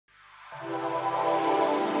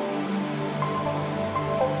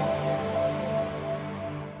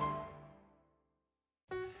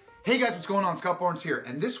Hey guys, what's going on? Scotttbarnes here,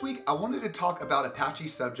 and this week I wanted to talk about a patchy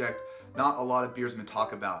subject not a lot of beardsmen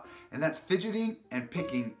talk about, and that's fidgeting and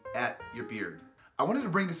picking at your beard. I wanted to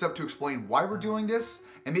bring this up to explain why we're doing this,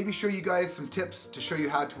 and maybe show you guys some tips to show you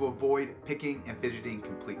how to avoid picking and fidgeting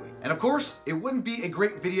completely. And of course, it wouldn't be a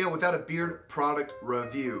great video without a beard product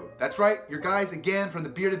review. That's right, your guys again from the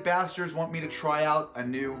Bearded Bastards want me to try out a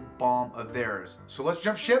new balm of theirs. So let's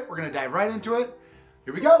jump ship, we're gonna dive right into it.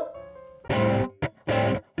 Here we go.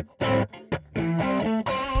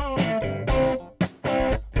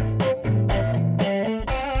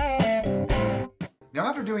 Now,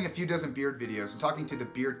 after doing a few dozen beard videos and talking to the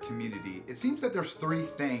beard community, it seems that there's three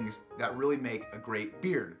things that really make a great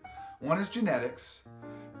beard. One is genetics,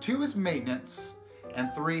 two is maintenance,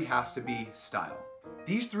 and three has to be style.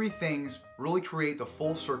 These three things really create the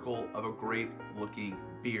full circle of a great looking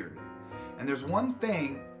beard. And there's one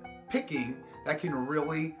thing, picking, that can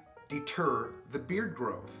really deter the beard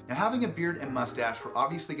growth. Now, having a beard and mustache, we're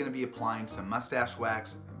obviously going to be applying some mustache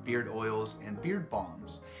wax, beard oils, and beard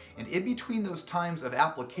balms. And in between those times of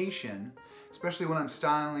application, especially when I'm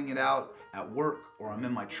styling it out at work or I'm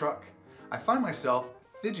in my truck, I find myself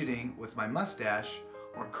fidgeting with my mustache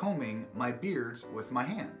or combing my beards with my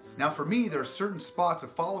hands. Now for me, there are certain spots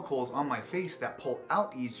of follicles on my face that pull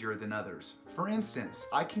out easier than others. For instance,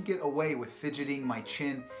 I can get away with fidgeting my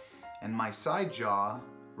chin and my side jaw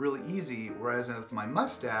really easy, whereas with my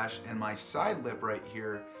mustache and my side lip right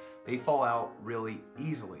here, they fall out really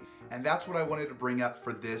easily. And that's what I wanted to bring up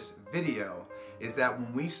for this video, is that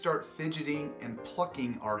when we start fidgeting and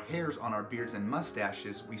plucking our hairs on our beards and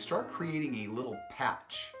mustaches, we start creating a little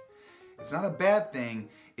patch. It's not a bad thing,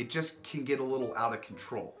 it just can get a little out of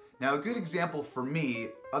control. Now, a good example for me,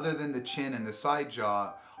 other than the chin and the side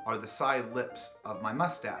jaw, are the side lips of my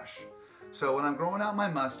mustache. So when I'm growing out my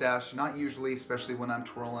mustache, not usually, especially when I'm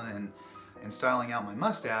twirling and styling out my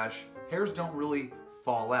mustache, hairs don't really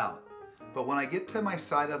fall out. But when I get to my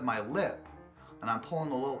side of my lip and I'm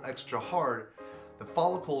pulling a little extra hard, the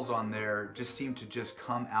follicles on there just seem to just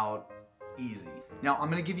come out easy. Now I'm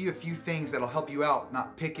gonna give you a few things that'll help you out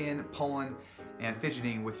not picking, pulling, and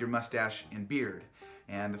fidgeting with your mustache and beard.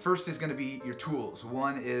 And the first is gonna be your tools.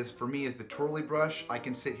 One is, for me, is the twirly brush. I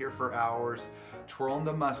can sit here for hours twirling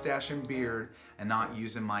the mustache and beard and not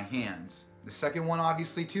using my hands. The second one,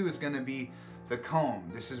 obviously, too, is gonna be the comb.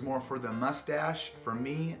 This is more for the mustache. For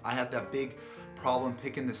me, I have that big problem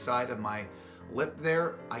picking the side of my lip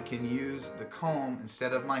there. I can use the comb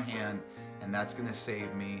instead of my hand, and that's gonna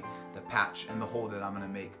save me the patch and the hole that I'm gonna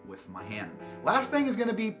make with my hands. Last thing is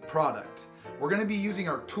gonna be product. We're gonna be using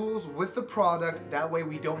our tools with the product. That way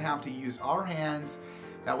we don't have to use our hands.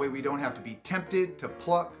 That way we don't have to be tempted to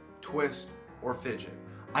pluck, twist, or fidget.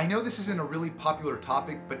 I know this isn't a really popular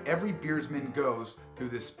topic, but every beardsman goes through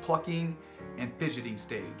this plucking and fidgeting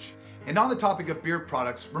stage. And on the topic of beard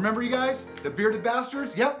products, remember you guys, the Bearded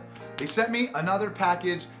Bastards? Yep, they sent me another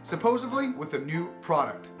package, supposedly with a new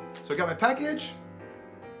product. So I got my package,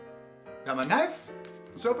 got my knife,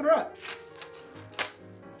 let's open her up.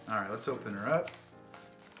 All right, let's open her up.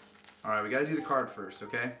 All right, we gotta do the card first,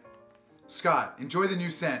 okay? Scott, enjoy the new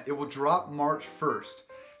scent. It will drop March 1st.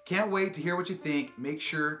 Can't wait to hear what you think. Make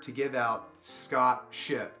sure to give out Scott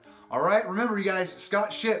Ship. All right, remember you guys,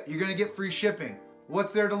 Scott Ship, you're gonna get free shipping.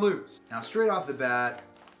 What's there to lose? Now, straight off the bat,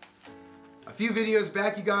 a few videos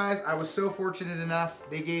back, you guys, I was so fortunate enough,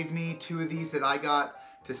 they gave me 2 of these that I got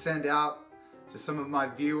to send out to some of my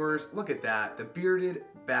viewers. Look at that, the Bearded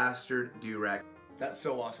Bastard do-rag. That's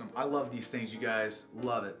so awesome. I love these things, you guys.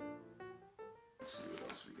 Love it. Let's see what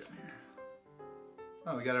else we got here.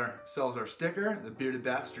 Oh, we got ourselves our sticker, the Bearded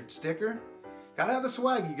Bastard sticker. Gotta have the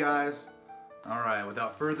swag, you guys. All right,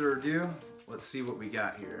 without further ado, let's see what we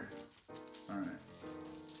got here. All right.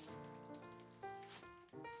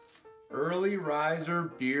 Early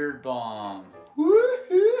Riser Beard Balm.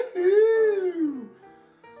 Woo-hoo-hoo!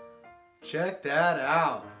 Check that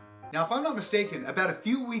out. Now, if I'm not mistaken, about a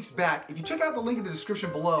few weeks back, if you check out the link in the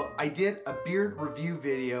description below, I did a beard review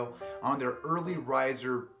video on their Early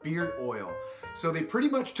Riser beard oil. So they pretty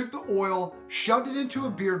much took the oil, shoved it into a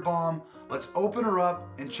beard balm. Let's open her up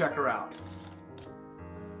and check her out.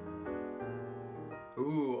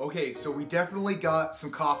 Ooh, okay, so we definitely got some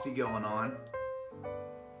coffee going on.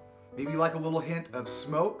 Maybe like a little hint of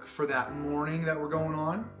smoke for that morning that we're going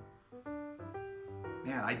on.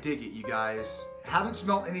 Man, I dig it, you guys. Haven't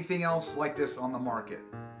smelled anything else like this on the market.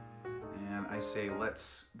 And I say,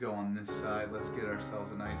 let's go on this side. Let's get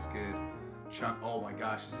ourselves a nice, good chunk. Oh my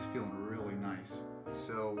gosh, this is feeling really nice.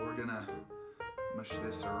 So we're gonna mush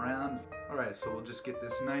this around. All right, so we'll just get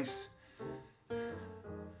this nice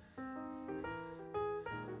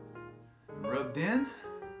rubbed in.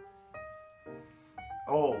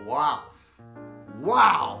 Oh, wow.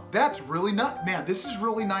 Wow, that's really nut. Man, this is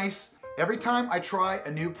really nice. Every time I try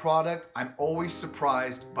a new product, I'm always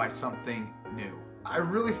surprised by something new. I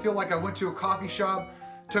really feel like I went to a coffee shop,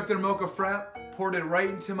 took their mocha frap, poured it right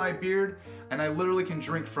into my beard, and I literally can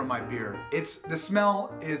drink from my beard. The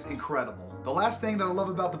smell is incredible. The last thing that I love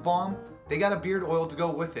about the balm, they got a beard oil to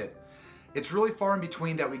go with it. It's really far in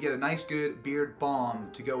between that we get a nice good beard balm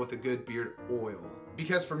to go with a good beard oil.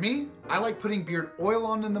 Because for me, I like putting beard oil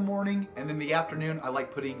on in the morning, and then in the afternoon, I like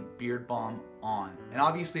putting beard balm on. And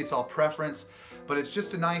obviously it's all preference, but it's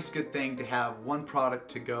just a nice good thing to have one product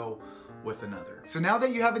to go with another. So now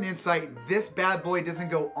that you have an insight, this bad boy doesn't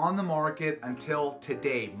go on the market until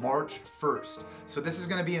today, March 1st. So this is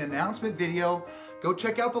gonna be an announcement video. Go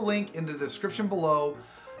check out the link in the description below.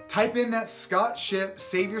 Type in that Scott ship,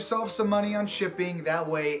 save yourself some money on shipping, that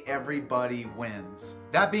way everybody wins.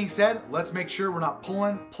 That being said, let's make sure we're not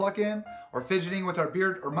pulling, plucking, or fidgeting with our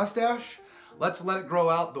beard or mustache. Let's let it grow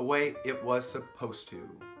out the way it was supposed to.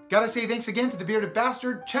 Gotta say thanks again to the Bearded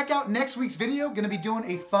Bastard. Check out next week's video, gonna be doing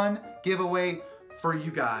a fun giveaway for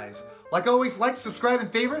you guys. Like always, like, subscribe,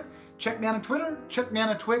 and favorite. Check me out on Twitter, check me out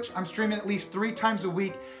on Twitch. I'm streaming at least 3 times a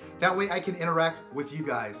week. That way I can interact with you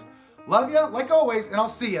guys. Love ya, like always, and I'll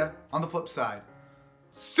see ya on the flip side.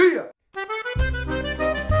 See ya!